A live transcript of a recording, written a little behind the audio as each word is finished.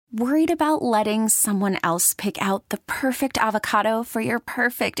Worried about letting someone else pick out the perfect avocado for your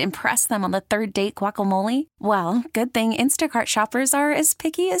perfect impress them on the third date guacamole? Well, good thing Instacart shoppers are as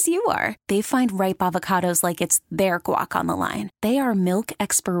picky as you are. They find ripe avocados like it's their guac on the line. They are milk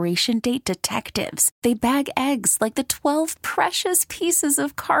expiration date detectives. They bag eggs like the 12 precious pieces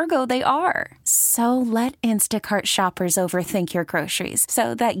of cargo they are. So let Instacart shoppers overthink your groceries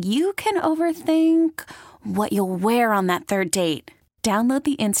so that you can overthink what you'll wear on that third date. Download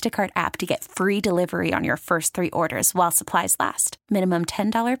the Instacart app to get free delivery on your first 3 orders while supplies last. Minimum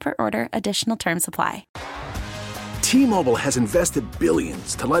 $10 per order. Additional terms apply. T-Mobile has invested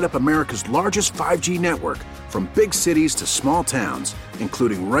billions to light up America's largest 5G network, from big cities to small towns,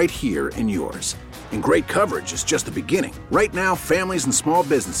 including right here in yours. And great coverage is just the beginning. Right now, families and small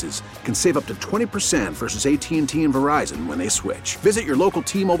businesses can save up to 20% versus AT&T and Verizon when they switch. Visit your local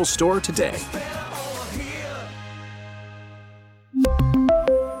T-Mobile store today.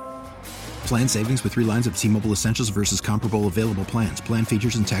 Plan savings with 3 lines of T-Mobile Essentials versus comparable available plans. Plan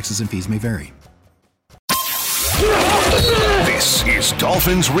features and taxes and fees may vary. This is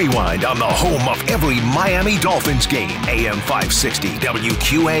Dolphins Rewind on the home of every Miami Dolphins game. AM 560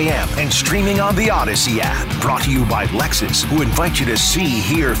 WQAM and streaming on the Odyssey app. Brought to you by Lexus, who invite you to see,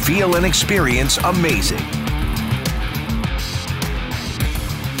 hear, feel, and experience amazing.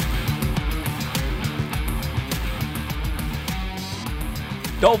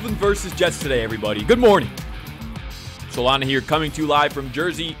 Dolphins versus Jets today, everybody. Good morning. Solana here, coming to you live from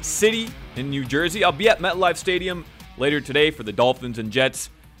Jersey City in New Jersey. I'll be at MetLife Stadium later today for the Dolphins and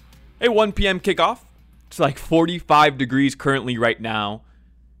Jets. A 1 p.m. kickoff. It's like 45 degrees currently right now.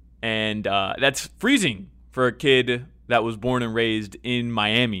 And that's freezing for a kid that was born and raised in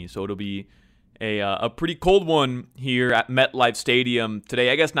Miami. So it'll be a pretty cold one here at MetLife Stadium today.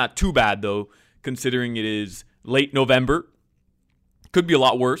 I guess not too bad, though, considering it is late November. Could be a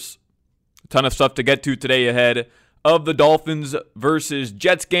lot worse. A ton of stuff to get to today ahead of the Dolphins versus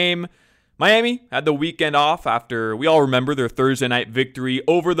Jets game. Miami had the weekend off after, we all remember, their Thursday night victory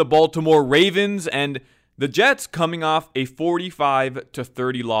over the Baltimore Ravens, and the Jets coming off a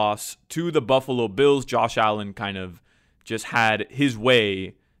 45-30 loss to the Buffalo Bills. Josh Allen kind of just had his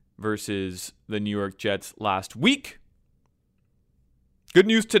way versus the New York Jets last week. Good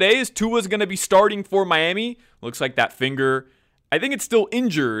news today is Tua's going to be starting for Miami. Looks like that finger, I think it's still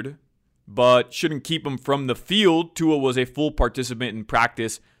injured, but shouldn't keep him from the field. Tua was a full participant in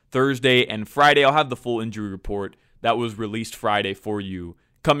practice Thursday and Friday. I'll have the full injury report that was released Friday for you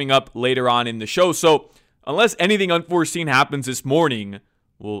coming up later on in the show. So unless anything unforeseen happens this morning,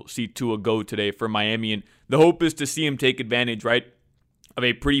 we'll see Tua go today for Miami. And the hope is to see him take advantage, right, of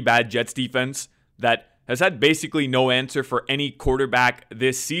a pretty bad Jets defense that has had basically no answer for any quarterback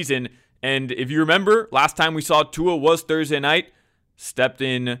this season. And if you remember, last time we saw Tua was Thursday night. Stepped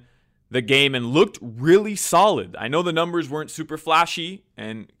in the game and looked really solid. I know the numbers weren't super flashy,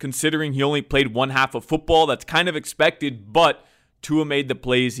 and considering he only played one half of football, that's kind of expected, but Tua made the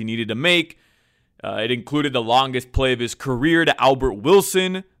plays he needed to make. It included the longest play of his career to Albert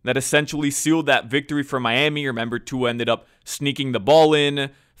Wilson that essentially sealed that victory for Miami. Remember, Tua ended up sneaking the ball in.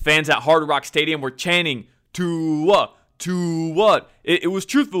 Fans at Hard Rock Stadium were chanting, Tua, Tua. It was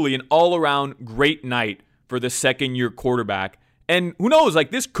truthfully an all-around great night for the second-year quarterback. And who knows,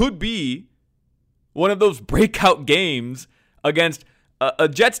 like, this could be one of those breakout games against a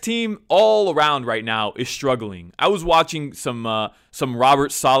Jets team all around right now is struggling. I was watching some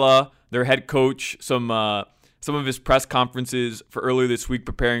Robert Saleh, their head coach, some of his press conferences for earlier this week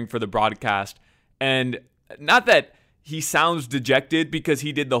preparing for the broadcast. And not that he sounds dejected, because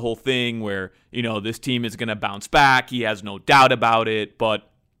he did the whole thing where, you know, this team is going to bounce back. He has no doubt about it. But,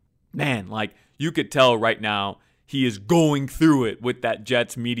 man, like, you could tell right now, he is going through it with that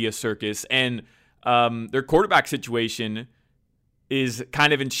Jets media circus. And their quarterback situation is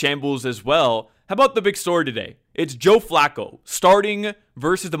kind of in shambles as well. How about the big story today? It's Joe Flacco starting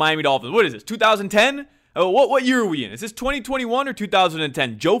versus the Miami Dolphins. What is this, 2010? What year are we in? Is this 2021 or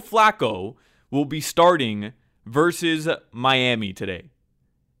 2010? Joe Flacco will be starting versus Miami today.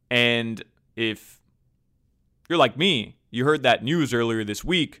 And if you're like me, you heard that news earlier this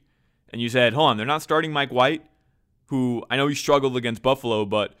week, and you said, hold on, they're not starting Mike White, who I know he struggled against Buffalo,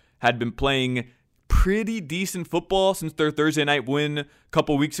 but had been playing pretty decent football since their Thursday night win a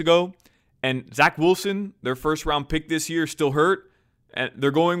couple weeks ago. And Zach Wilson, their first-round pick this year, still hurt. And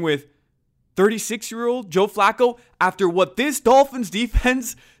they're going with 36-year-old Joe Flacco after what this Dolphins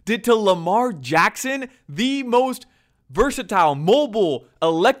defense did to Lamar Jackson, the most versatile, mobile,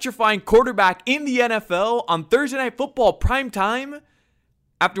 electrifying quarterback in the NFL on Thursday Night Football prime time.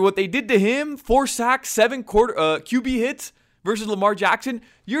 After what they did to him, 4 sacks, 7 QB hits versus Lamar Jackson,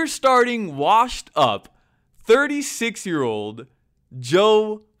 you're starting washed up 36-year-old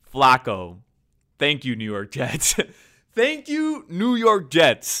Joe Flacco. Thank you, New York Jets. Thank you, New York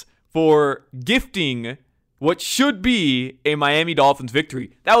Jets, for gifting what should be a Miami Dolphins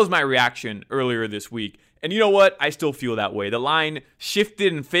victory. That was my reaction earlier this week. And you know what? I still feel that way. The line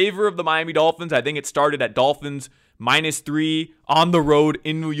shifted in favor of the Miami Dolphins. I think it started at Dolphins -3 on the road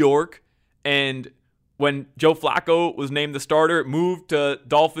in New York. And when Joe Flacco was named the starter, it moved to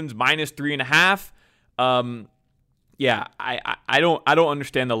Dolphins -3.5. Yeah, I don't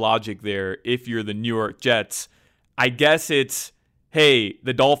understand the logic there if you're the New York Jets. I guess it's, hey,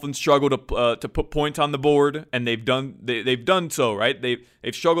 the Dolphins struggle to put points on the board, and they've done so, right? They've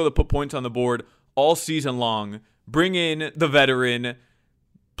struggled to put points on the board all season long. Bring in the veteran,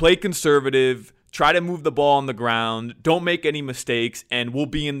 play conservative, try to move the ball on the ground, don't make any mistakes, and we'll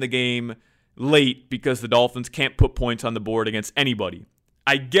be in the game late because the Dolphins can't put points on the board against anybody.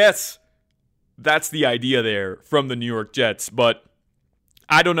 I guess that's the idea there from the New York Jets, but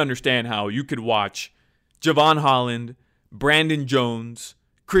I don't understand how you could watch Javon Holland, Brandon Jones,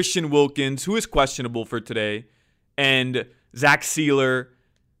 Christian Wilkins, who is questionable for today, and Zach Sealer,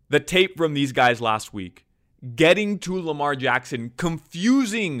 the tape from these guys last week, getting to Lamar Jackson,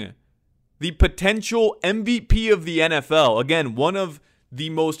 confusing the potential MVP of the NFL. Again, one of the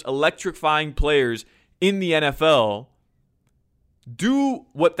most electrifying players in the NFL. Do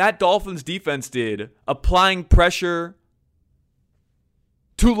what that Dolphins defense did, applying pressure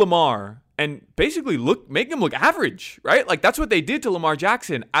to Lamar and basically make him look average, right? Like, that's what they did to Lamar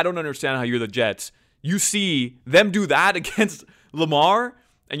Jackson. I don't understand how you're the Jets. You see them do that against Lamar,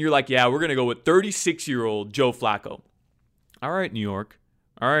 and you're like, yeah, we're going to go with 36-year-old Joe Flacco. All right, New York.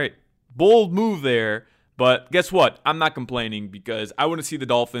 All right. Bold move there. But guess what? I'm not complaining because I want to see the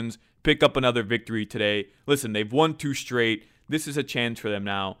Dolphins pick up another victory today. Listen, they've won 2 straight. This is a chance for them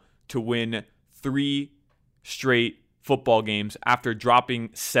now to win 3 straight football games after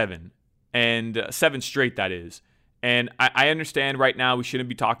dropping 7. And 7 straight, that is. And I understand right now we shouldn't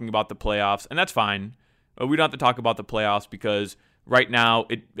be talking about the playoffs, and that's fine. We don't have to talk about the playoffs because right now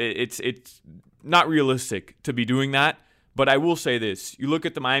it's not realistic to be doing that. But I will say this. You look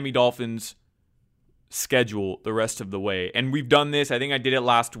at the Miami Dolphins schedule the rest of the way. And we've done this. I think I did it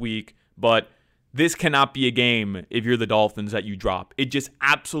last week. But this cannot be a game if you're the Dolphins that you drop. It just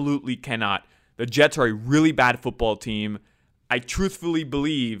absolutely cannot. The Jets are a really bad football team. I truthfully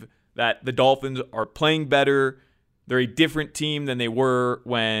believe that the Dolphins are playing better. They're a different team than they were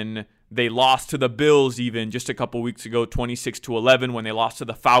when they lost to the Bills even just a couple weeks ago, 26-11, when they lost to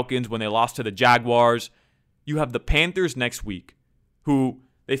the Falcons, when they lost to the Jaguars. You have the Panthers next week, who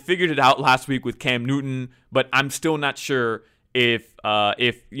they figured it out last week with Cam Newton, but I'm still not sure if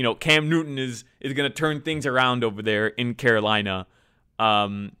Cam Newton is going to turn things around over there in Carolina.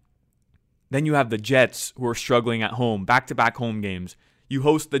 Then you have the Jets, who are struggling at home, back-to-back home games. You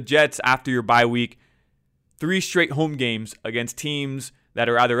host the Jets after your bye week, 3 straight home games against teams that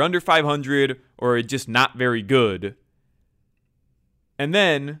are either under 500 or are just not very good. And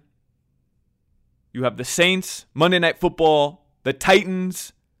then you have the Saints, Monday Night Football, the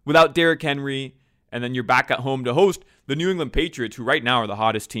Titans without Derrick Henry, and then you're back at home to host the New England Patriots, who right now are the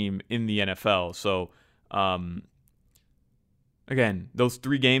hottest team in the NFL. So, again, those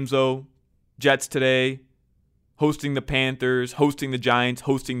 3 games, though, Jets today, hosting the Panthers, hosting the Giants,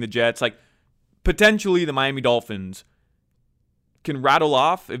 hosting the Jets. Like, potentially the Miami Dolphins can rattle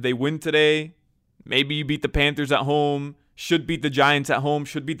off if they win today. Maybe you beat the Panthers at home, should beat the Giants at home,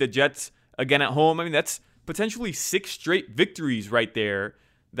 should beat the Jets again at home. I mean, that's potentially 6 straight victories right there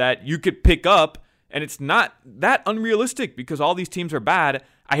that you could pick up, and it's not that unrealistic because all these teams are bad.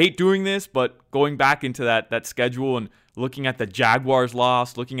 I hate doing this, but going back into that schedule and looking at the Jaguars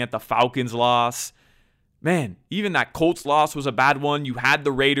loss, looking at the Falcons loss, man, even that Colts loss was a bad one. You had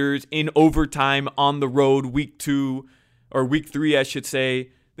the Raiders in overtime on the road week 2, or week 3, I should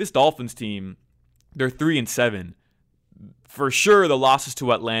say. This Dolphins team, they're 3-7. For sure, the losses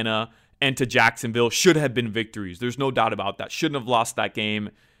to Atlanta and to Jacksonville should have been victories. There's no doubt about that. Shouldn't have lost that game.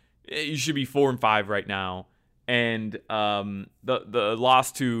 You should be 4-5 right now. And the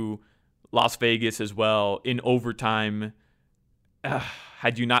loss to Las Vegas as well in overtime,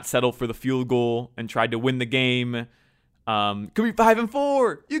 had you not settled for the field goal and tried to win the game, could be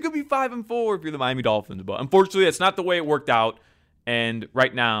 5-4. You could be 5-4 if you're the Miami Dolphins. But unfortunately, that's not the way it worked out. And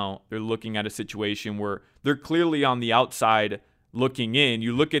right now, they're looking at a situation where they're clearly on the outside looking in.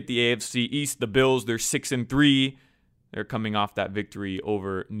 You look at the AFC East, the Bills, they're 6-3. They're coming off that victory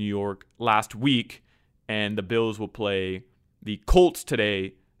over New York last week. And the Bills will play the Colts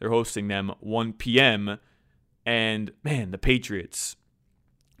today. They're hosting them 1 p.m. And, man, the Patriots.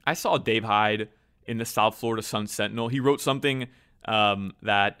 I saw Dave Hyde in the South Florida Sun-Sentinel. He wrote something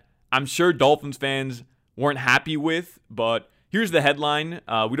that I'm sure Dolphins fans weren't happy with, but here's the headline.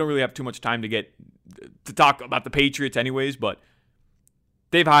 We don't really have too much time to talk about the Patriots anyways, but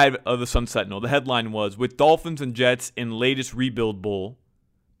Dave Hyde of the Sun-Sentinel, the headline was, with Dolphins and Jets in latest rebuild bowl,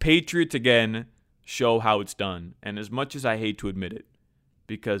 Patriots again show how it's done. And as much as I hate to admit it,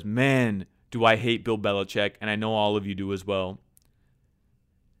 because, man, do I hate Bill Belichick, and I know all of you do as well.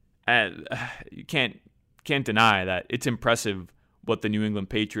 And you can't deny that it's impressive what the New England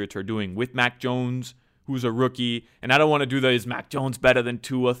Patriots are doing with Mac Jones, who's a rookie. And I don't want to do the is Mac Jones better than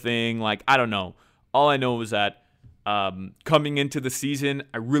Tua thing. Like, I don't know. All I know is that coming into the season,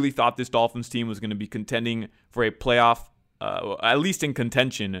 I really thought this Dolphins team was going to be contending for a playoff, at least in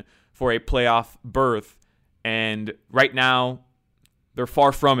contention for a playoff berth. And right now, they're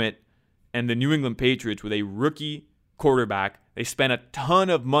far from it. And the New England Patriots, with a rookie quarterback, they spent a ton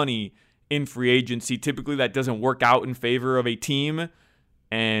of money in free agency. Typically, that doesn't work out in favor of a team.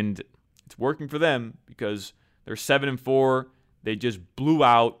 And it's working for them because they're 7-4. They just blew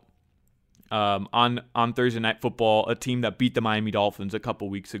out on Thursday Night Football a team that beat the Miami Dolphins a couple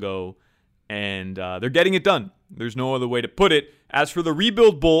weeks ago. And they're getting it done. There's no other way to put it. As for the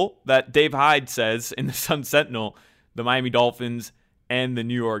rebuild bowl that Dave Hyde says in the Sun-Sentinel, the Miami Dolphins and the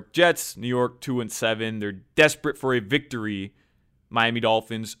New York Jets, New York 2-7. They're desperate for a victory. Miami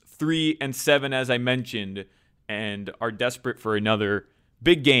Dolphins 3-7, as I mentioned, and are desperate for another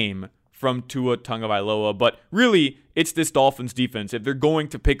big game from Tua Tagovailoa. But really, it's this Dolphins defense. If they're going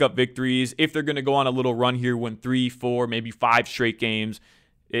to pick up victories, if they're going to go on a little run here, win 3, 4, maybe 5 straight games,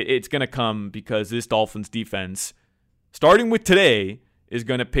 it's going to come because this Dolphins defense, starting with today, is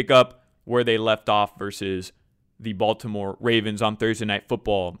going to pick up where they left off versus the Baltimore Ravens on Thursday Night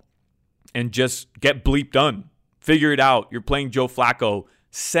Football and just get bleep done. Figure it out. You're playing Joe Flacco.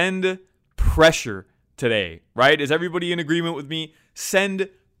 Send pressure today, right? Is everybody in agreement with me? Send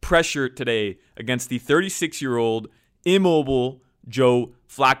pressure today against the 36-year-old immobile Joe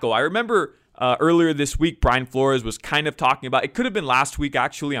Flacco. I remember earlier this week, Brian Flores was kind of talking about, it could have been last week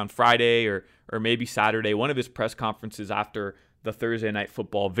actually on Friday or maybe Saturday, one of his press conferences after the Thursday Night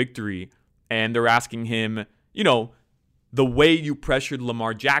Football victory. And they're asking him, you know, the way you pressured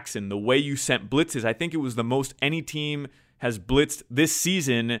Lamar Jackson, the way you sent blitzes. I think it was the most any team has blitzed this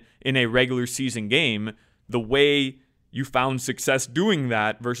season in a regular season game. The way you found success doing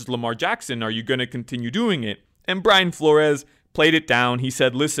that versus Lamar Jackson, are you going to continue doing it? And Brian Flores played it down. He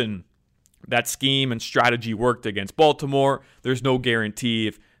said, listen, that scheme and strategy worked against Baltimore. There's no guarantee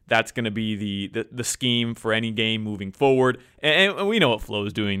if that's going to be the scheme for any game moving forward. And we know what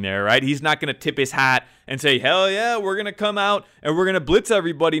Flo's doing there, right? He's not going to tip his hat and say, hell yeah, we're going to come out and we're going to blitz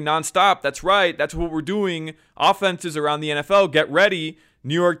everybody nonstop. That's right. That's what we're doing. Offenses around the NFL, get ready.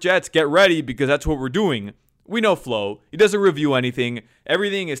 New York Jets, get ready because that's what we're doing. We know Flo. He doesn't review anything.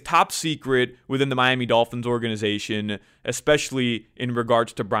 Everything is top secret within the Miami Dolphins organization, especially in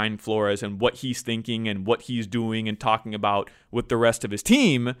regards to Brian Flores and what he's thinking and what he's doing and talking about with the rest of his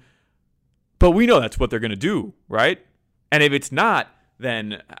team. But we know that's what they're going to do, right? And if it's not,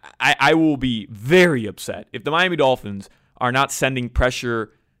 then I will be very upset. If the Miami Dolphins are not sending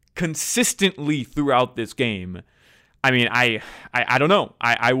pressure consistently throughout this game, I mean, I don't know.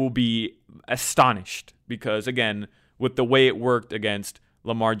 I will be astonished because, again, with the way it worked against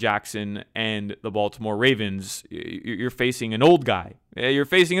Lamar Jackson and the Baltimore Ravens, you're facing an old guy. You're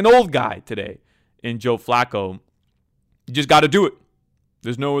facing an old guy today in Joe Flacco. You just got to do it.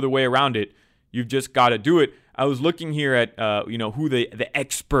 There's no other way around it. You've just got to do it. I was looking here at who the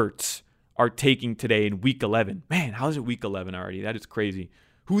experts are taking today in Week 11. Man, how is it Week 11 already? That is crazy.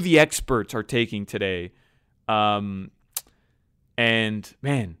 Who the experts are taking today. And,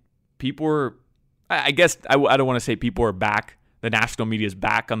 man, people are, I guess I don't want to say people are back. The national media is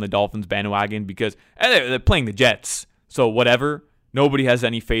back on the Dolphins bandwagon because they're playing the Jets. So whatever. Nobody has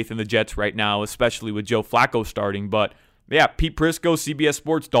any faith in the Jets right now, especially with Joe Flacco starting. But, yeah, Pete Prisco, CBS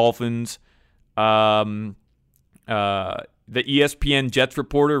Sports Dolphins. The ESPN Jets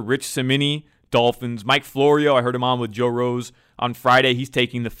reporter, Rich Cimini, Dolphins. Mike Florio, I heard him on with Joe Rose on Friday. He's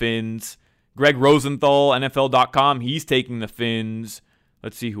taking the Fins. Greg Rosenthal, NFL.com, he's taking the Fins.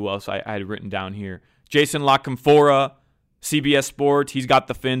 Let's see who else I had written down here. Jason La Canfora, CBS Sports, he's got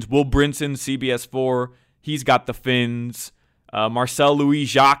the Fins. Will Brinson, CBS 4, he's got the Fins. Marcel Louis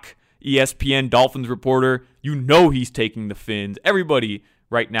Jacques, ESPN Dolphins reporter, you know he's taking the Fins. Everybody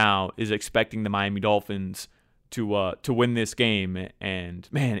right now is expecting the Miami Dolphins to win this game. And,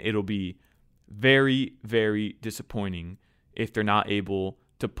 man, it'll be very, very disappointing if they're not able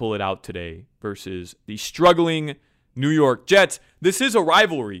to pull it out today versus the struggling New York Jets. This is a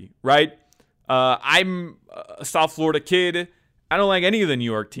rivalry, right? I'm a South Florida kid. I don't like any of the New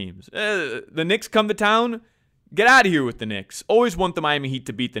York teams. The Knicks come to town. Get out of here with the Knicks. Always want the Miami Heat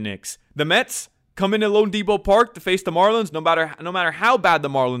to beat the Knicks. The Mets come into Lone Depot Park to face the Marlins, no matter how bad the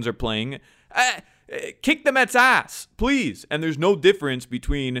Marlins are playing. Kick the Mets' ass, please. And there's no difference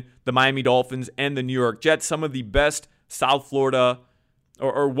between the Miami Dolphins and the New York Jets. Some of the best South Florida,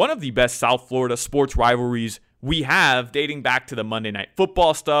 or one of the best South Florida sports rivalries we have, dating back to the Monday Night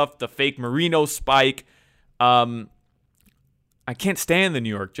Football stuff, the fake Marino spike. I can't stand the New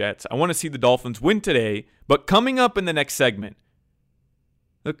York Jets. I want to see the Dolphins win today. But coming up in the next segment,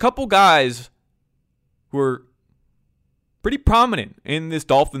 a couple guys who are pretty prominent in this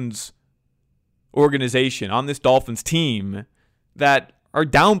Dolphins organization, on this Dolphins team, that are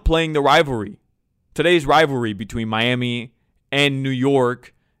downplaying the rivalry. Today's rivalry between Miami and New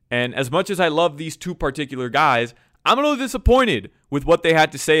York. And as much as I love these two particular guys, I'm a little disappointed with what they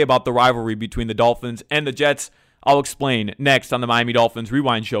had to say about the rivalry between the Dolphins and the Jets. I'll explain next on the Miami Dolphins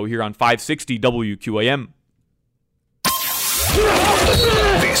Rewind Show here on 560 WQAM.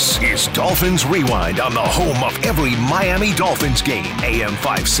 This is Dolphins Rewind on the home of every Miami Dolphins game. AM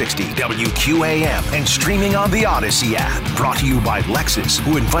 560 WQAM and streaming on the Odyssey app. Brought to you by Lexus,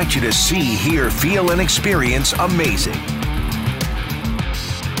 who invite you to see, hear, feel, and experience amazing.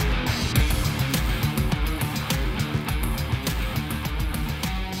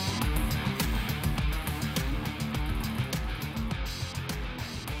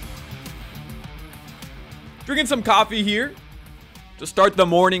 Drinking some coffee here to start the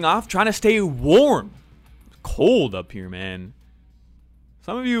morning off, trying to stay warm. It's cold up here, man.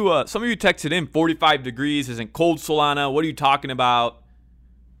 Some of you texted in 45 degrees isn't cold, Solana. What are you talking about?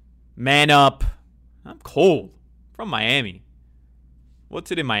 Man up. I'm cold. From Miami.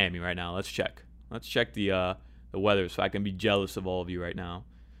 What's it in Miami right now? Let's check. Let's check the weather so I can be jealous of all of you right now.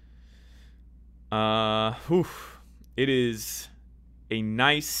 It is a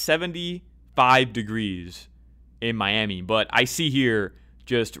nice 75 degrees in Miami, but I see here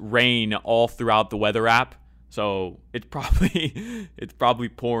just rain all throughout the weather app, so it's probably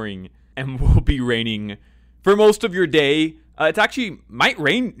pouring and will be raining for most of your day. It actually might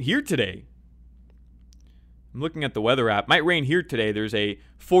rain here today. I'm looking at the weather app. Might rain here today. There's a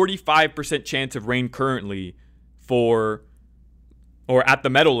 45% chance of rain currently at the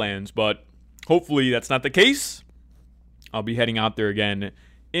Meadowlands, but hopefully that's not the case. I'll be heading out there again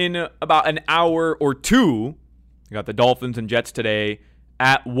in about an hour or two. We got the Dolphins and Jets today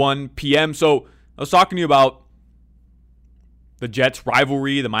at 1 p.m. So I was talking to you about the Jets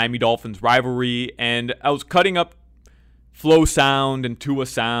rivalry, the Miami Dolphins rivalry, and I was cutting up Flow sound and Tua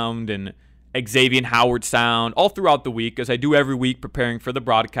sound and Xavier Howard sound all throughout the week, as I do every week preparing for the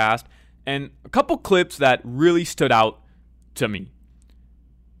broadcast, and a couple clips that really stood out to me.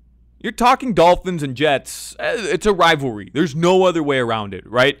 You're talking Dolphins and Jets. It's a rivalry. There's no other way around it,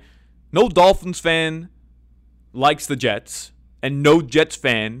 right? No Dolphins fan likes the Jets, and no Jets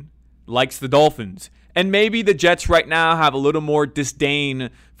fan likes the Dolphins. And maybe the Jets right now have a little more disdain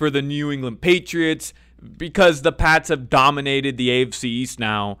for the New England Patriots because the Pats have dominated the AFC East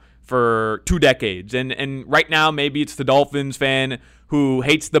now for 2 decades. And right now, maybe it's the Dolphins fan who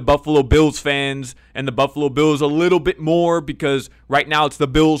hates the Buffalo Bills fans and the Buffalo Bills a little bit more because right now it's the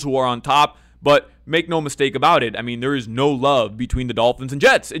Bills who are on top. But make no mistake about it. I mean, there is no love between the Dolphins and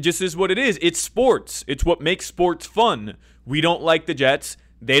Jets. It just is what it is. It's sports. It's what makes sports fun. We don't like the Jets.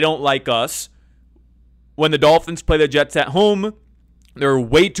 They don't like us. When the Dolphins play the Jets at home, there are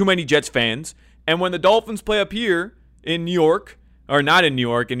way too many Jets fans. And when the Dolphins play up here in New York, or not in New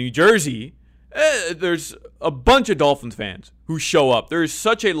York, in New Jersey, there's a bunch of Dolphins fans who show up. There is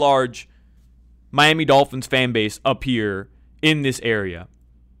such a large Miami Dolphins fan base up here in this area.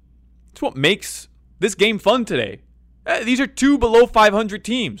 It's what makes this game fun today. These are 2 below 500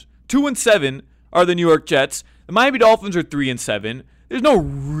 teams. 2-7 are the New York Jets. The Miami Dolphins are 3-7. There's no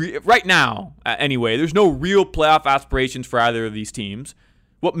right now, anyway. There's no real playoff aspirations for either of these teams.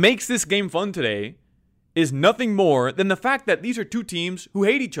 What makes this game fun today is nothing more than the fact that these are 2 teams who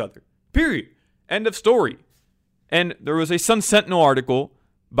hate each other. Period. End of story. And there was a Sun Sentinel article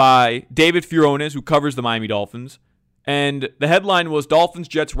by David Furones, who covers the Miami Dolphins. And the headline was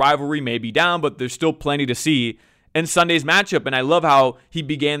Dolphins-Jets rivalry may be down, but there's still plenty to see in Sunday's matchup. And I love how he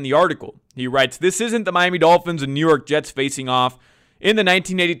began the article. He writes, "This isn't the Miami Dolphins and New York Jets facing off in the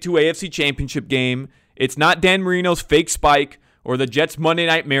 1982 AFC Championship game. It's not Dan Marino's fake spike or the Jets' Monday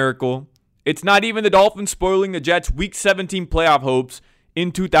Night Miracle. It's not even the Dolphins spoiling the Jets' Week 17 playoff hopes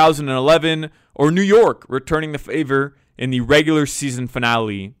in 2011 or New York returning the favor in the regular season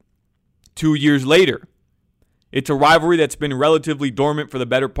finale 2 years later. It's a rivalry that's been relatively dormant for the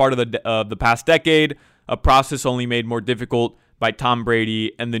better part of the past decade, a process only made more difficult by Tom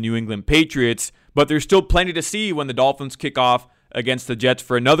Brady and the New England Patriots, but there's still plenty to see when the Dolphins kick off against the Jets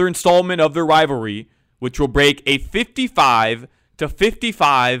for another installment of their rivalry, which will break a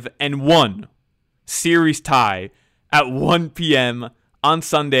 55-55-1 series tie at 1 p.m. on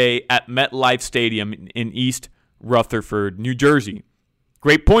Sunday at MetLife Stadium in East Rutherford, New Jersey.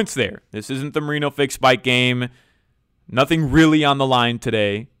 Great points there. This isn't the Marino Fix Bike game. Nothing really on the line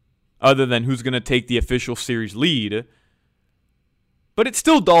today other than who's going to take the official series lead. But it's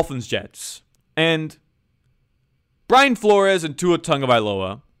still Dolphins-Jets. And Brian Flores and Tua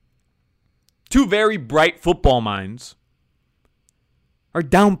Tagovailoa, two very bright football minds, are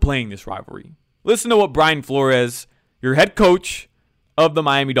downplaying this rivalry. Listen to what Brian Flores, your head coach of the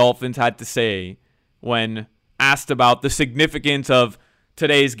Miami Dolphins, had to say when asked about the significance of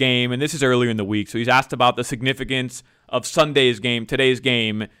today's game, and this is earlier in the week, so he's asked about the significance of Sunday's game, today's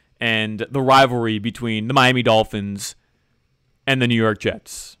game, and the rivalry between the Miami Dolphins and the New York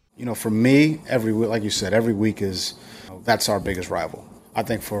Jets. You know, for me, every week, like you said, every week that's our biggest rival. I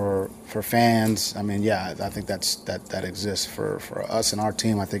think for fans, I mean, yeah, I think that exists for us and our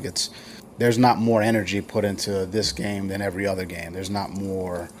team. I think there's not more energy put into this game than every other game. There's not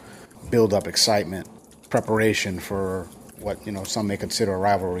more build-up excitement, preparation for what, you know, some may consider a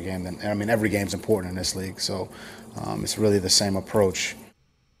rivalry game. I mean, every game's important in this league, so it's really the same approach.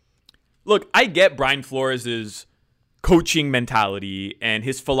 Look, I get Brian Flores' coaching mentality and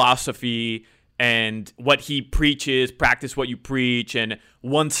his philosophy and what he preaches, practice what you preach, and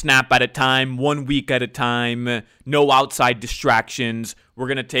one snap at a time, 1 week at a time, no outside distractions. We're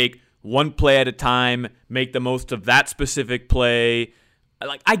going to take one play at a time, make the most of that specific play.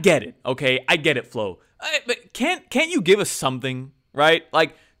 Like, I get it, okay? I get it, Flo. But can't you give us something, right?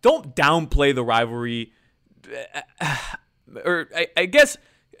 Like, don't downplay the rivalry. Or I guess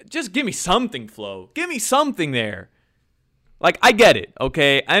just give me something, Flo. Give me something there. Like, I get it,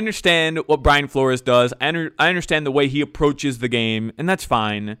 okay? I understand what Brian Flores does. I understand the way he approaches the game, and that's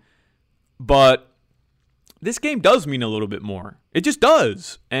fine. But this game does mean a little bit more. It just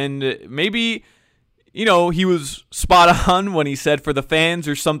does. And maybe, you know, he was spot on when he said for the fans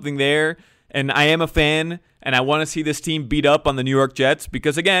there's something there. And I am a fan, and I want to see this team beat up on the New York Jets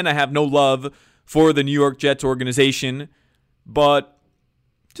because, again, I have no love for the New York Jets organization. But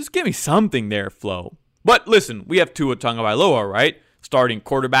just give me something there, Flo. But listen, we have Tua Tagovailoa, right? Starting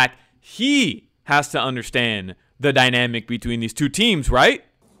quarterback. He has to understand the dynamic between these two teams, right?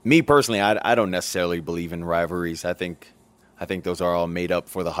 Me personally, I don't necessarily believe in rivalries. I think those are all made up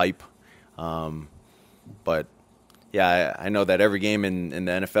for the hype. But yeah, I know that every game in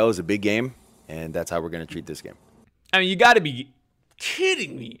the NFL is a big game, and that's how we're going to treat this game. I mean, you got to be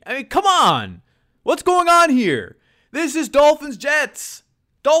kidding me. I mean, come on. What's going on here? This is Dolphins-Jets.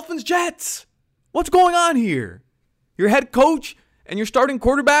 Dolphins-Jets. What's going on here? Your head coach and your starting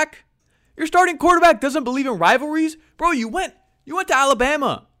quarterback? Your starting quarterback doesn't believe in rivalries? Bro, you went to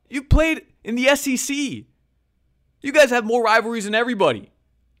Alabama. You played in the SEC. You guys have more rivalries than everybody.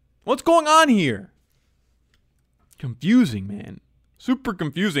 What's going on here? Confusing, man. Super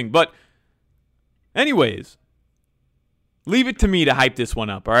confusing. But anyways, leave it to me to hype this one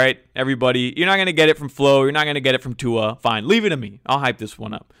up, all right? Everybody, you're not going to get it from Flo. You're not going to get it from Tua. Fine, leave it to me. I'll hype this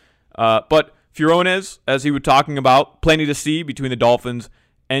one up. But Furones, as he was talking about, plenty to see between the Dolphins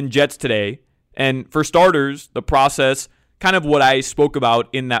and Jets today. And for starters, the process, kind of what I spoke about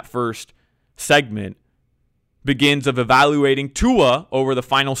in that first segment, begins of evaluating Tua over the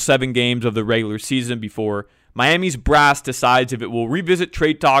final 7 games of the regular season before Miami's brass decides if it will revisit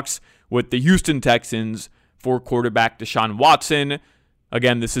trade talks with the Houston Texans for quarterback Deshaun Watson.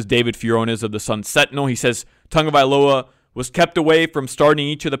 Again, this is David Furones of the Sun Sentinel. He says Tagovailoa was kept away from starting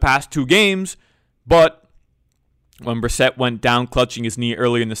each of the past 2 games, but when Brissett went down clutching his knee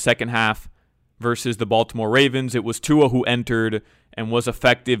early in the second half versus the Baltimore Ravens, it was Tua who entered and was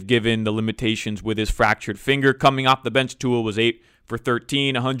effective given the limitations with his fractured finger. Coming off the bench, Tua was 8 for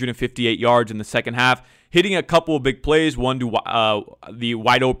 13, 158 yards in the second half, hitting a couple of big plays, one to the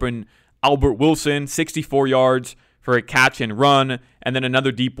wide-open Albert Wilson, 64 yards for a catch and run, and then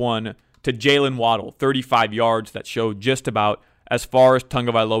another deep one to Jalen Waddle, 35 yards that showed just about as far as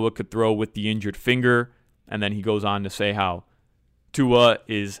Tagovailoa could throw with the injured finger. And then he goes on to say how Tua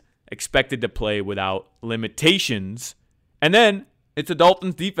is expected to play without limitations. And then it's a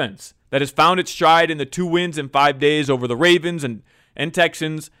Dolphins defense that has found its stride in the 2 wins in 5 days over the Ravens and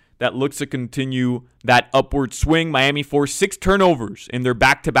Texans that looks to continue that upward swing. Miami forced 6 turnovers in their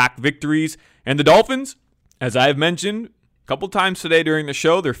back-to-back victories. And the Dolphins, As I have mentioned a couple times today during the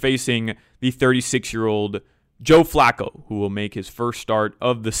show, they're facing the 36-year-old Joe Flacco, who will make his first start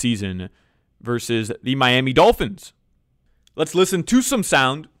of the season versus the Miami Dolphins. Let's listen to some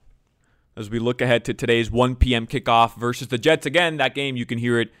sound as we look ahead to today's 1 p.m. kickoff versus the Jets. Again, that game, you can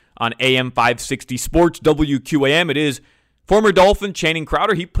hear it on AM 560 Sports WQAM. It is former Dolphin Channing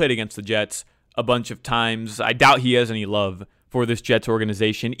Crowder. He played against the Jets a bunch of times. I doubt he has any love for this Jets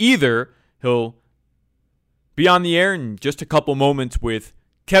organization either. He'll be on the air in just a couple moments with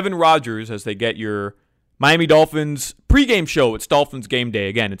Kevin Rogers as they get your Miami Dolphins pregame show. It's Dolphins Game Day.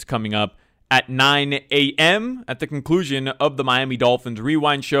 Again, it's coming up at 9 a.m. At the conclusion of the Miami Dolphins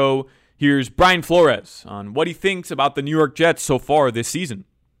Rewind show, here's Brian Flores on what he thinks about the New York Jets so far this season.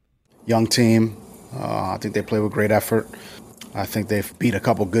 Young team. I think they play with great effort. I think they've beat a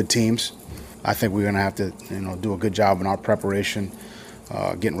couple good teams. I think we're going to have to, do a good job in our preparation,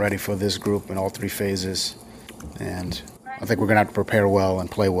 getting ready for this group in all three phases. And I think we're going to have to prepare well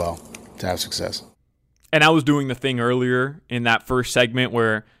and play well to have success. And I was doing the thing earlier in that first segment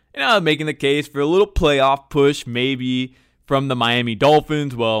where, making the case for a little playoff push maybe from the Miami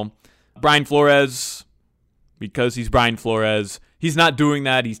Dolphins. Well, Brian Flores, because he's Brian Flores, he's not doing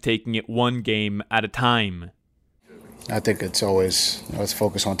that. He's taking it one game at a time. I think it's always, let's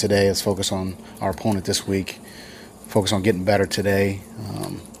focus on today. Let's focus on our opponent this week. Focus on getting better today,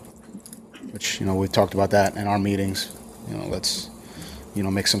 which, we talked about that in our meetings. Let's,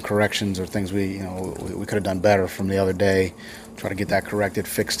 make some corrections or things we could have done better from the other day. Try to get that corrected,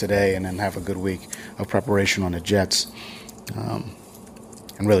 fixed today, and then have a good week of preparation on the Jets.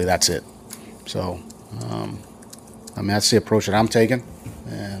 And really, that's it. So, that's the approach that I'm taking,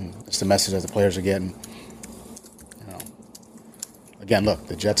 and it's the message that the players are getting. Again, look,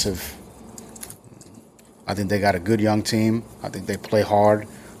 the Jets I think they got a good young team. I think they play hard.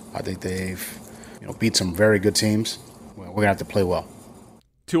 I think they've, beat some very good teams. We're going to have to play well.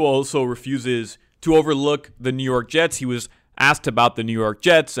 Tua also refuses to overlook the New York Jets. He was asked about the New York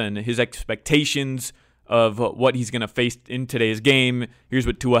Jets and his expectations of what he's going to face in today's game. Here's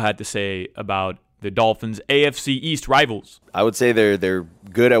what Tua had to say about the Dolphins' AFC East rivals. I would say they're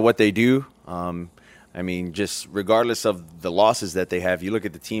good at what they do. Just regardless of the losses that they have, you look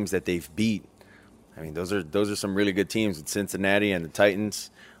at the teams that they've beat. Those are some really good teams with Cincinnati and the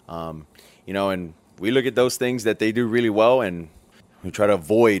Titans. And we look at those things that they do really well, and we try to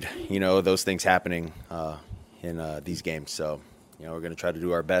avoid, those things happening in these games. So, we're going to try to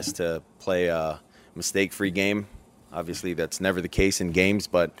do our best to play a mistake-free game. Obviously, that's never the case in games,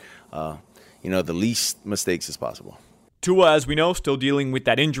 but, the least mistakes as possible. Tua, as we know, still dealing with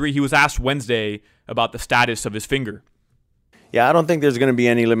that injury. He was asked Wednesday about the status of his finger. Yeah, I don't think there's going to be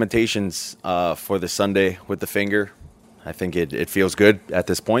any limitations for the Sunday with the finger. I think it feels good at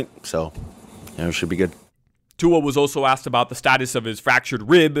this point, so it should be good. Tua was also asked about the status of his fractured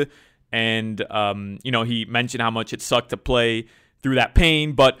rib, and he mentioned how much it sucked to play through that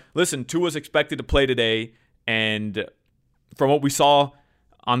pain. But listen, Tua's expected to play today, and from what we saw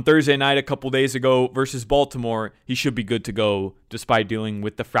on Thursday night a couple days ago versus Baltimore, he should be good to go despite dealing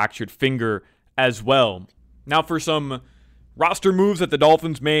with the fractured finger as well. Now for some roster moves that the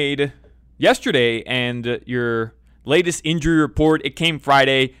Dolphins made yesterday and your latest injury report. It came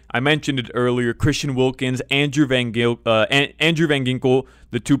Friday. I mentioned it earlier. Christian Wilkins, Andrew Van Ginkel,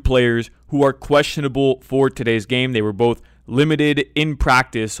 the two players who are questionable for today's game. They were both limited in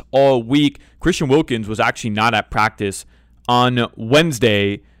practice all week. Christian Wilkins was actually not at practice on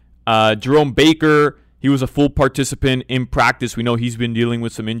Wednesday. Jerome Baker, he was a full participant in practice. We know he's been dealing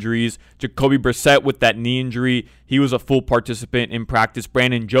with some injuries. Jacoby Brissett with that knee injury, he was a full participant in practice.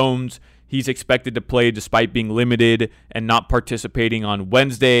 Brandon Jones, he's expected to play despite being limited and not participating on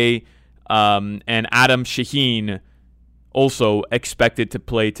Wednesday. And Adam Shaheen also expected to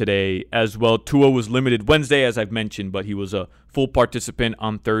play today as well. Tua was limited Wednesday, as I've mentioned, but he was a full participant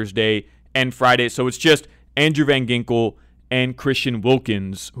on Thursday and Friday. So it's just Andrew Van Ginkel and Christian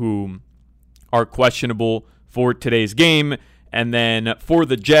Wilkins who are questionable for today's game. And then for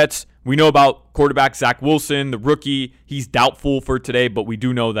the Jets, we know about quarterback Zach Wilson, the rookie. He's doubtful for today, but we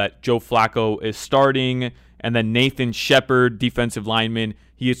do know that Joe Flacco is starting. And then Nathan Shepard, defensive lineman,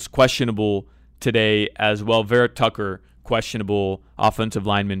 he is questionable today as well. Vera Tucker, questionable offensive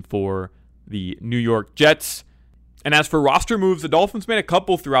lineman for the New York Jets. And as for roster moves, the Dolphins made a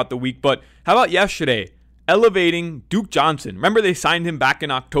couple throughout the week, but how about yesterday? Elevating Duke Johnson. Remember they signed him back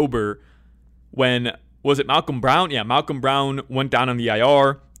in October when, was it Malcolm Brown? Yeah, Malcolm Brown went down on the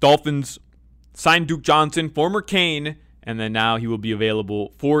IR. Dolphins signed Duke Johnson, former Cane, and then now he will be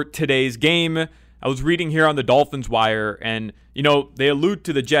available for today's game. I was reading here on the Dolphins Wire, and, they allude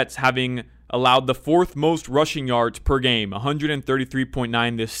to the Jets having allowed the 4th most rushing yards per game,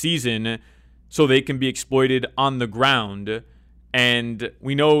 133.9 this season, so they can be exploited on the ground. And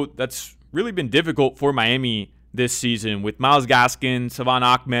we know that's really been difficult for Miami this season with Myles Gaskin, Salvon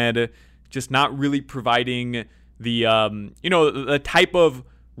Ahmed just not really providing the the type of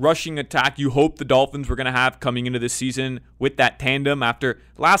rushing attack you hope the Dolphins were going to have coming into this season with that tandem. After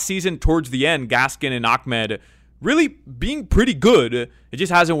last season, towards the end, Gaskin and Ahmed really being pretty good. It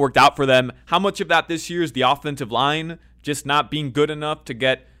just hasn't worked out for them. How much of that this year is the offensive line just not being good enough to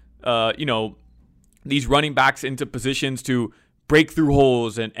get these running backs into positions to break through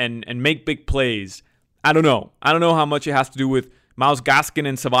holes and make big plays? I don't know. I don't know how much it has to do with Myles Gaskin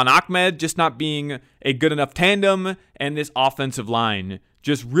and Salvon Ahmed just not being a good enough tandem, and this offensive line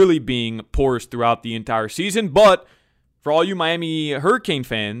just really being porous throughout the entire season. But for all you Miami Hurricane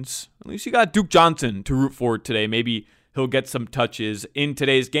fans, at least you got Duke Johnson to root for today. Maybe he'll get some touches in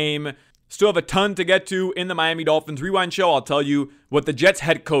today's game. Still have a ton to get to in the Miami Dolphins Rewind Show. I'll tell you what the Jets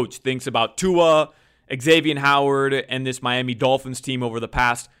head coach thinks about Tua, Xavier Howard, and this Miami Dolphins team over the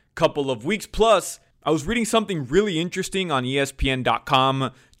past couple of weeks. Plus, I was reading something really interesting on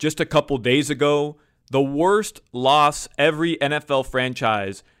ESPN.com just a couple days ago. The worst loss every NFL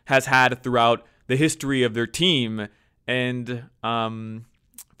franchise has had throughout the history of their team. And found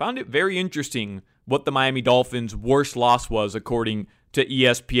it very interesting what the Miami Dolphins' worst loss was according to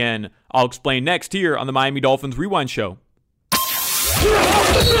ESPN. I'll explain next here on the Miami Dolphins Rewind Show.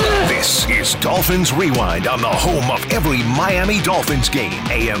 This is Dolphins Rewind on the home of every Miami Dolphins game.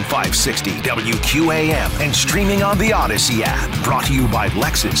 AM 560 WQAM and streaming on the Odyssey app. Brought to you by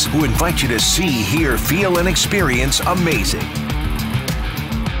Lexus, who invite you to see, hear, feel, and experience amazing.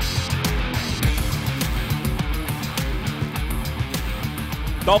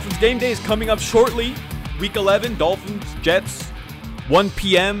 Dolphins game day is coming up shortly. Week 11, Dolphins, Jets, 1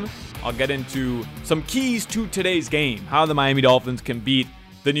 p.m. I'll get into some keys to today's game, how the Miami Dolphins can beat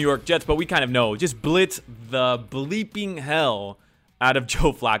the New York Jets, but we kind of know. Just blitz the bleeping hell out of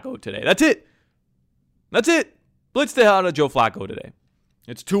Joe Flacco today. That's it. Blitz the hell out of Joe Flacco today.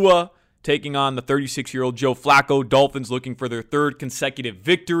 It's Tua taking on the 36-year-old Joe Flacco. Dolphins looking for their 3rd consecutive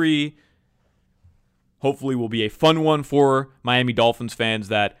victory. Hopefully will be a fun one for Miami Dolphins fans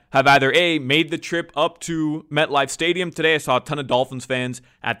that have either A, made the trip up to MetLife Stadium today. I saw a ton of Dolphins fans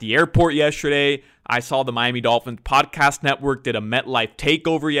at the airport yesterday. I saw the Miami Dolphins Podcast Network did a MetLife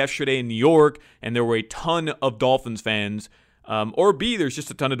takeover yesterday in New York, and there were a ton of Dolphins fans. Or B, there's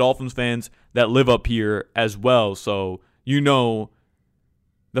just a ton of Dolphins fans that live up here as well. So, the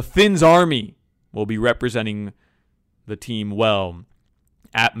Fins Army will be representing the team well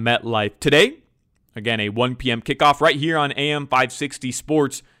at MetLife today. Again, a 1 p.m. kickoff right here on AM 560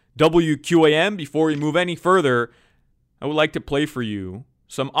 Sports WQAM. Before we move any further, I would like to play for you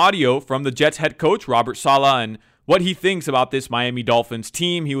some audio from the Jets head coach, Robert Saleh, and what he thinks about this Miami Dolphins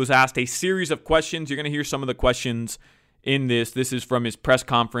team. He was asked a series of questions. You're going to hear some of the questions in this. This is from his press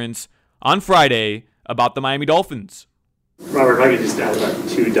conference on Friday about the Miami Dolphins. Robert, if I could just add about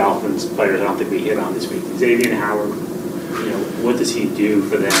 2 Dolphins players I don't think we hit on this week. Xavier Howard. What does he do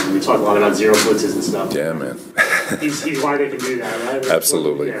for them? We talk a lot about zero blitzes and stuff. Yeah, man. he's why they can do that, right?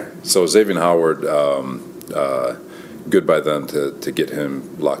 Absolutely. So Xavier Howard, good by them to get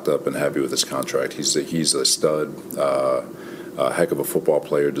him locked up and happy with his contract. He's a stud, a heck of a football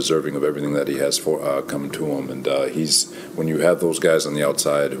player, deserving of everything that he has coming to him. And when you have those guys on the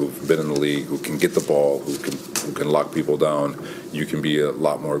outside who've been in the league, who can get the ball, who can lock people down, you can be a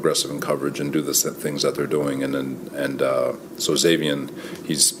lot more aggressive in coverage and do the things that they're doing. So Xavier,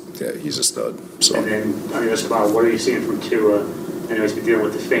 he's a stud. So. And then on the other side, what are you seeing from Tua? I know he's been dealing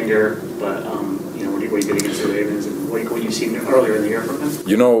with the finger, but what he did against the Ravens, and what you've seen earlier in the year from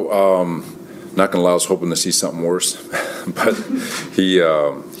him. Not gonna lie, I was hoping to see something worse, but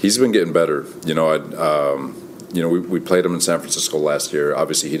he's been getting better. We played him in San Francisco last year.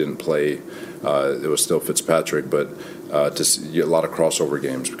 Obviously, he didn't play. It was still Fitzpatrick, but to see a lot of crossover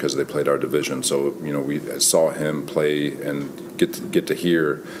games because they played our division. So we saw him play and get to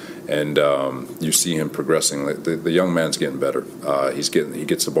hear, and you see him progressing. Like the young man's getting better. He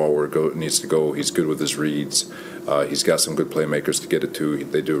gets the ball where it needs to go. He's good with his reads. He's got some good playmakers to get it to.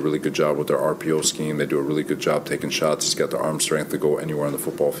 They do a really good job with their RPO scheme. They do a really good job taking shots. He's got the arm strength to go anywhere on the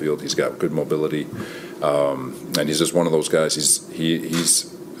football field. He's got good mobility, and he's just one of those guys.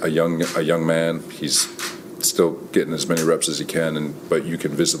 He's a young man. He's still getting as many reps as he can, but you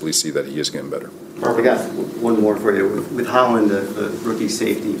can visibly see that he is getting better. I got one more for you. With Holland, the rookie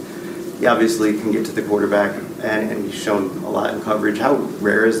safety, he obviously can get to the quarterback and he's shown a lot in coverage. How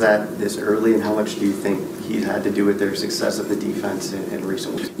rare is that this early, and how much do you think he's had to do with their success of the defense in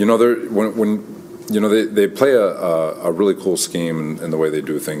recent weeks? They play a really cool scheme in the way they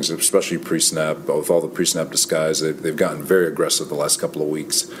do things, especially pre-snap. With all the pre-snap disguise, they've gotten very aggressive the last couple of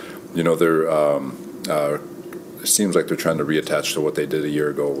weeks. It seems like they're trying to reattach to what they did a year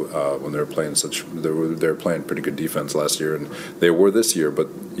ago when they were playing they were playing pretty good defense last year, and they were this year. But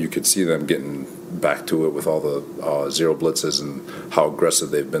you could see them getting back to it with all the zero blitzes and how aggressive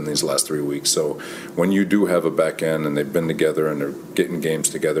they've been these last 3 weeks. So when you do have a back end and they've been together and they're getting games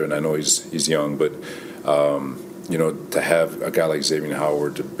together, and I know he's young, but to have a guy like Xavier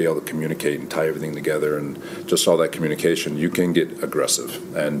Howard to be able to communicate and tie everything together and just all that communication, you can get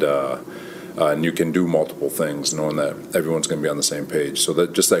aggressive and you can do multiple things, knowing that everyone's going to be on the same page. So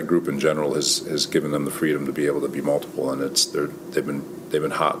that group in general has given them the freedom to be able to be multiple, and they've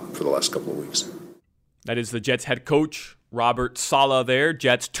been hot for the last couple of weeks. That is the Jets head coach, Robert Saleh there.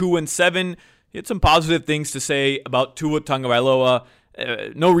 Jets 2-7. He had some positive things to say about Tua Tagovailoa.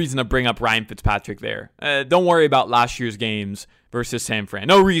 No reason to bring up Ryan Fitzpatrick there. Don't worry about last year's games versus San Fran.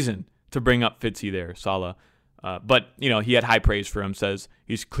 No reason to bring up Fitzy there, Saleh. But, he had high praise for him, says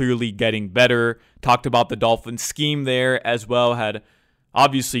he's clearly getting better. Talked about the Dolphins scheme there as well. Had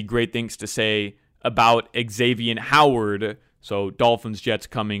obviously great things to say about Xavier Howard. So Dolphins-Jets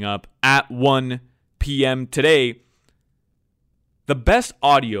coming up at 1 p.m. today. The best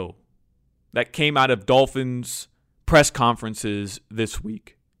audio that came out of Dolphins press conferences this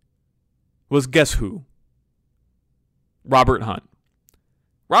week was, guess who? Robert Hunt.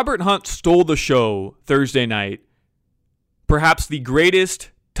 Robert Hunt stole the show Thursday night. Perhaps the greatest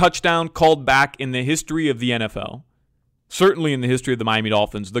touchdown called back in the history of the NFL. Certainly in the history of the Miami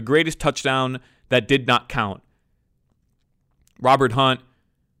Dolphins. The greatest touchdown that did not count. Robert Hunt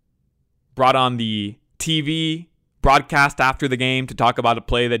brought on the TV broadcast after the game to talk about a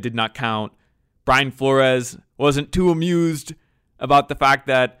play that did not count. Brian Flores wasn't too amused about the fact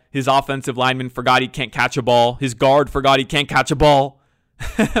that his offensive lineman forgot he can't catch a ball. His guard forgot he can't catch a ball.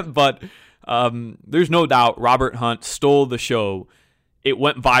 But there's no doubt Robert Hunt stole the show. It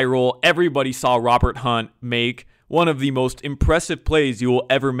went viral. Everybody saw Robert Hunt make one of the most impressive plays you will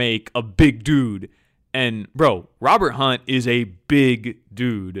ever make, a big dude. And, bro, Robert Hunt is a big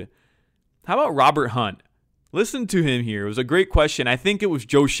dude. How about Robert Hunt? Listen to him here. It was a great question. I think it was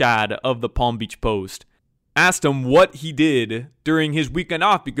Joe Schad of the Palm Beach Post. Asked him what he did during his weekend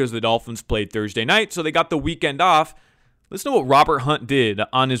off because the Dolphins played Thursday night, so they got the weekend off. Listen to what Robert Hunt did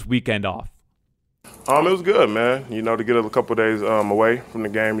on his weekend off. It was good, man. To get a couple of days away from the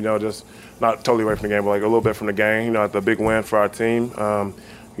game, just not totally away from the game, but like a little bit from the game, it's a big win for our team,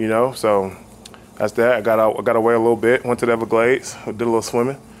 so that's that. I got away a little bit, went to the Everglades, did a little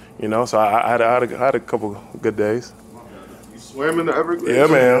swimming, so I had a couple good days. You swam in the Everglades? Yeah,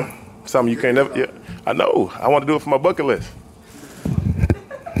 man. Something you can't never, yeah. I know. I want to do it for my bucket list.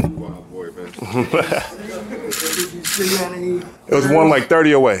 Wow, boy, man. Did you see any? It was one like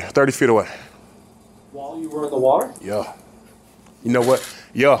 30 feet away. While you were in the water? Yeah. You know what?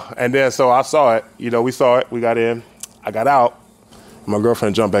 Yeah. And then so I saw it. We saw it. We got in. I got out. My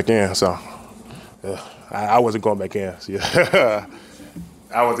girlfriend jumped back in. So I wasn't going back in. So, yeah.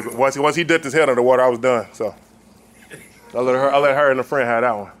 I was once he dipped his head under the water, I was done. So I let her and a friend have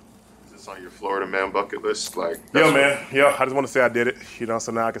that one. Is this on your Florida man bucket list? Yeah, man. Yeah. I just want to say I did it.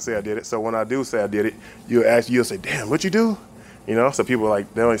 So now I can say I did it. So when I do say I did it, you'll say, "Damn, what'd you do?" So people they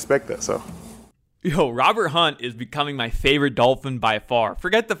don't expect that. So. Yo, Robert Hunt is becoming my favorite Dolphin by far.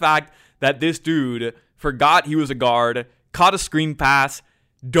 Forget the fact that this dude forgot he was a guard, caught a screen pass,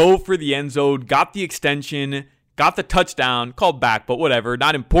 dove for the end zone, got the extension, got the touchdown, called back, but whatever,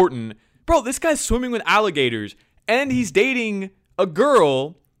 not important. Bro, this guy's swimming with alligators, and he's dating a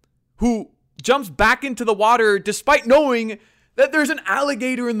girl who jumps back into the water despite knowing that there's an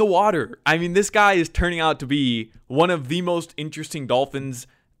alligator in the water. I mean, this guy is turning out to be one of the most interesting Dolphins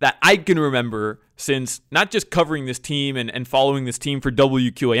that I can remember since not just covering this team and following this team for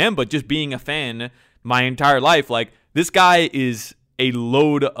WQAM, but just being a fan my entire life. This guy is a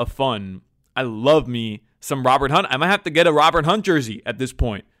load of fun. I love me some Robert Hunt. I might have to get a Robert Hunt jersey at this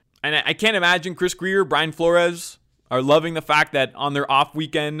point. And I can't imagine Chris Grier, Brian Flores are loving the fact that on their off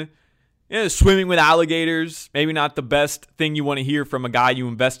weekend, swimming with alligators, maybe not the best thing you want to hear from a guy you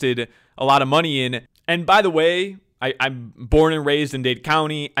invested a lot of money in. And by the way, I'm born and raised in Dade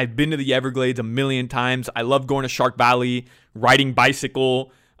County. I've been to the Everglades a million times. I love going to Shark Valley, riding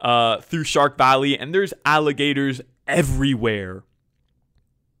bicycle through Shark Valley, and there's alligators everywhere.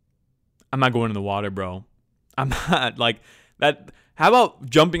 I'm not going in the water, bro. I'm not like that. How about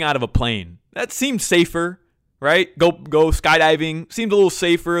jumping out of a plane? That seems safer, right? Go skydiving. Seems a little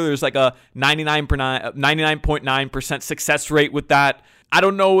safer. There's like a 99.9% success rate with that. I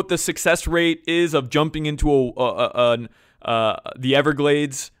don't know what the success rate is of jumping into the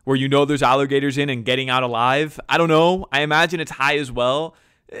Everglades where you know there's alligators in and getting out alive. I don't know. I imagine it's high as well.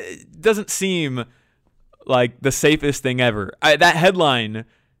 It doesn't seem like the safest thing ever. That headline,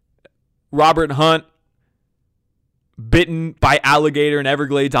 Robert Hunt bitten by alligator in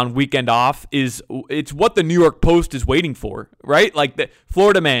Everglades on weekend off, it's what the New York Post is waiting for, right? Like the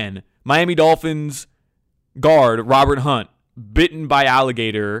Florida man, Miami Dolphins guard Robert Hunt bitten by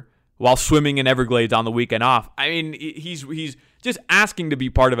alligator while swimming in Everglades on the weekend off. I mean, he's just asking to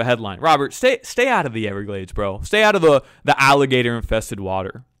be part of a headline. Robert, stay out of the Everglades, bro. Stay out of the alligator infested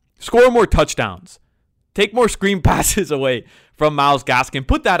water. Score more touchdowns. Take more screen passes away from Myles Gaskin.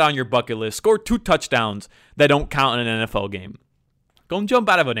 Put that on your bucket list. Score 2 touchdowns that don't count in an NFL game. Go and jump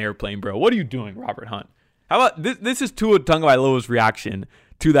out of an airplane, bro. What are you doing, Robert Hunt? How about this is Tua Tagovailoa's reaction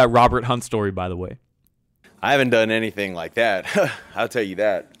to that Robert Hunt story, by the way. I haven't done anything like that. I'll tell you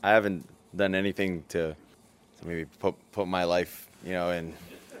that. I haven't done anything to maybe put my life, and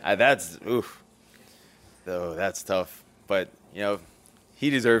that's tough. But, he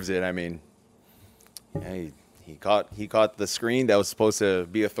deserves it. I mean, he caught the screen that was supposed to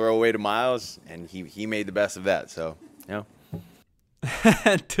be a throwaway to Myles, and he made the best of that. So,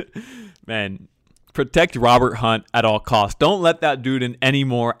 Man, protect Robert Hunt at all costs. Don't let that dude in any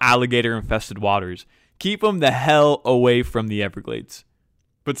more alligator-infested waters. Keep him the hell away from the Everglades.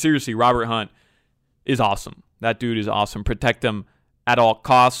 But seriously, Robert Hunt is awesome. That dude is awesome. Protect him at all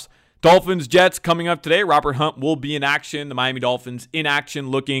costs. Dolphins, Jets coming up today. Robert Hunt will be in action. The Miami Dolphins in action,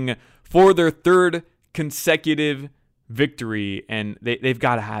 looking for their third consecutive victory, and they've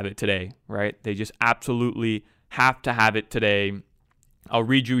got to have it today, right? They just absolutely have to have it today. I'll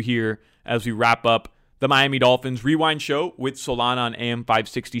read you here as we wrap up the Miami Dolphins Rewind Show with Solana on AM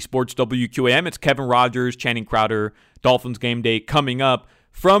 560 Sports WQAM. It's Kevin Rogers, Channing Crowder, Dolphins Game Day coming up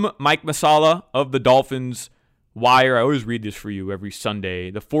from Mike Masala of the Dolphins Wire. I always read this for you every Sunday.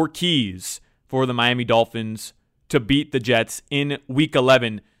 The 4 keys for the Miami Dolphins to beat the Jets in Week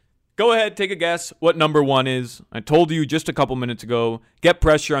 11. Go ahead, take a guess what number 1 is. I told you just a couple minutes ago, get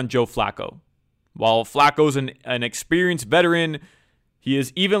pressure on Joe Flacco. While Flacco's an experienced veteran, he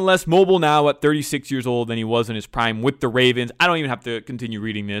is even less mobile now at 36 years old than he was in his prime with the Ravens. I don't even have to continue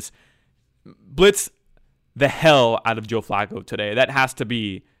reading this. Blitz the hell out of Joe Flacco today. That has to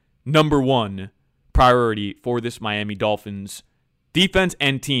be number 1 priority for this Miami Dolphins defense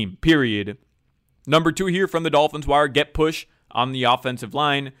and team, period. Number 2 here from the Dolphins Wire, get push on the offensive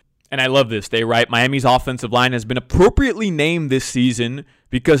line. And I love this. They write, Miami's offensive line has been appropriately named this season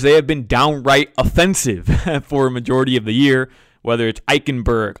because they have been downright offensive for a majority of the year. Whether it's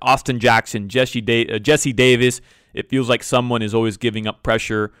Eichenberg, Austin Jackson, Jesse Davis, it feels like someone is always giving up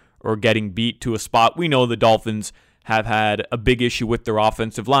pressure or getting beat to a spot. We know the Dolphins have had a big issue with their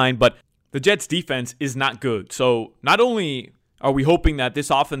offensive line, but the Jets' defense is not good. So not only are we hoping that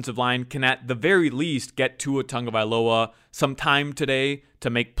this offensive line can at the very least get Tua Tagovailoa some time today to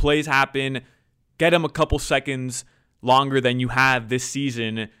make plays happen, get him a couple seconds longer than you have this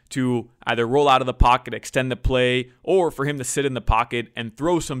season to either roll out of the pocket, extend the play, or for him to sit in the pocket and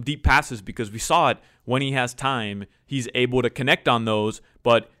throw some deep passes, because we saw it when he has time. He's able to connect on those,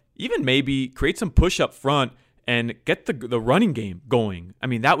 but even maybe create some push up front and get the running game going. I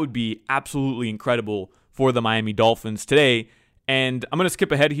mean, that would be absolutely incredible for the Miami Dolphins today. And I'm going to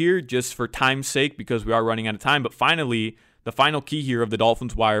skip ahead here just for time's sake because we are running out of time. But finally, the final key here of the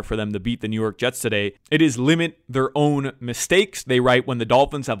Dolphins Wire for them to beat the New York Jets today, it is limit their own mistakes. They write, when the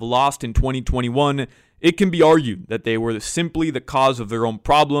Dolphins have lost in 2021, it can be argued that they were simply the cause of their own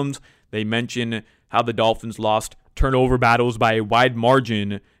problems. They mention how the Dolphins lost turnover battles by a wide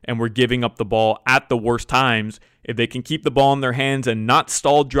margin and were giving up the ball at the worst times. If they can keep the ball in their hands and not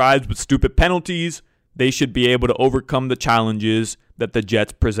stall drives with stupid penalties, they should be able to overcome the challenges that the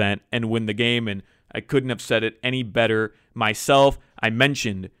Jets present and win the game. And I couldn't have said it any better myself. I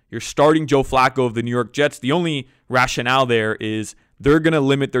mentioned you're starting Joe Flacco of the New York Jets. The only rationale there is they're going to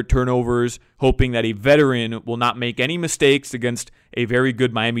limit their turnovers, hoping that a veteran will not make any mistakes against a very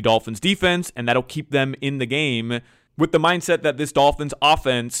good Miami Dolphins defense, and that'll keep them in the game with the mindset that this Dolphins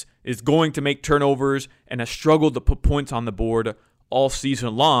offense is going to make turnovers and has struggled to put points on the board all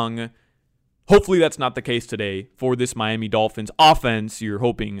season long. Hopefully that's not the case today for this Miami Dolphins offense. You're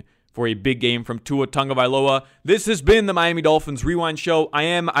hoping for a big game from Tua Tagovailoa. This has been the Miami Dolphins Rewind Show. I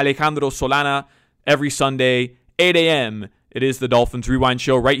am Alejandro Solana. Every Sunday, 8 a.m., it is the Dolphins Rewind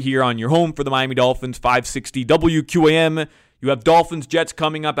Show right here on your home for the Miami Dolphins, 560 WQAM. You have Dolphins Jets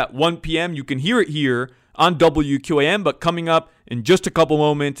coming up at 1 p.m. You can hear it here on WQAM, but coming up in just a couple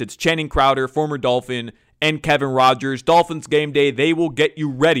moments, it's Channing Crowder, former Dolphin, and Kevin Rogers. Dolphins Game Day, they will get you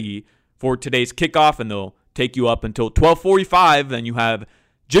ready for today's kickoff, and they'll take you up until 12:45. Then you have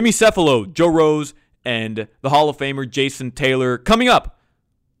Jimmy Cefalo, Joe Rose, and the Hall of Famer Jason Taylor coming up.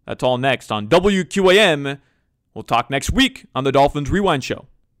 That's all next on WQAM. We'll talk next week on the Dolphins Rewind Show.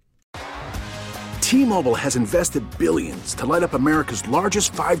 T-Mobile has invested billions to light up America's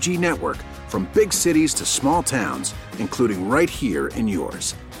largest 5G network, from big cities to small towns, including right here in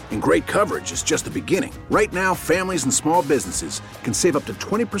yours. And great coverage is just the beginning. Right now, families and small businesses can save up to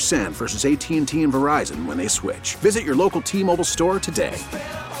 20% versus AT&T and Verizon when they switch. Visit your local T-Mobile store today.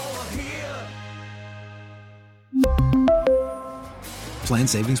 Plan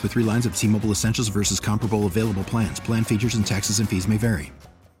savings with 3 lines of T-Mobile Essentials versus comparable available plans. Plan features and taxes and fees may vary.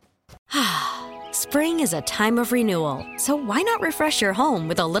 Spring is a time of renewal, so why not refresh your home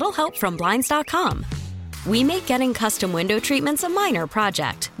with a little help from Blinds.com? We make getting custom window treatments a minor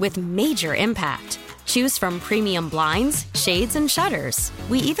project with major impact. Choose from premium blinds, shades, and shutters.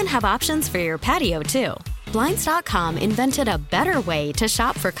 We even have options for your patio, too. Blinds.com invented a better way to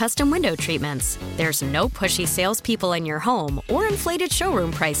shop for custom window treatments. There's no pushy salespeople in your home or inflated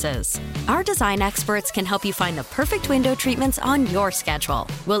showroom prices. Our design experts can help you find the perfect window treatments on your schedule.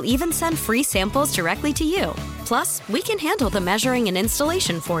 We'll even send free samples directly to you. Plus, we can handle the measuring and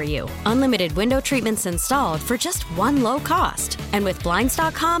installation for you. Unlimited window treatments installed for just one low cost. And with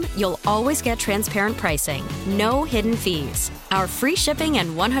Blinds.com, you'll always get transparent pricing. No hidden fees. Our free shipping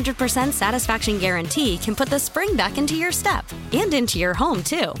and 100% satisfaction guarantee can put the spring back into your step and into your home,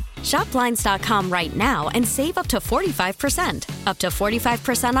 too. Shop Blinds.com right now and save up to 45%. Up to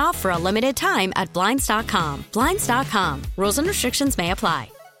 45% off for a limited time at Blinds.com. Blinds.com. Rules and restrictions may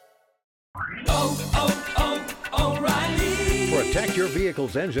apply. O'Reilly. Protect your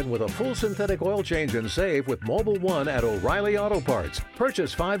vehicle's engine with a full synthetic oil change and save with Mobil 1 at O'Reilly Auto Parts.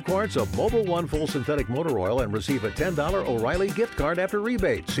 Purchase 5 quarts of Mobil 1 full synthetic motor oil and receive a $10 O'Reilly gift card after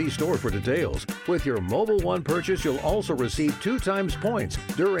rebate. See store for details. With your Mobil 1 purchase, you'll also receive 2 times points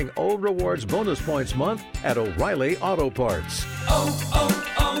during O Rewards Bonus Points Month at O'Reilly Auto Parts.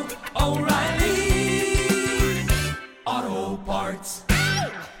 O'Reilly Auto Parts.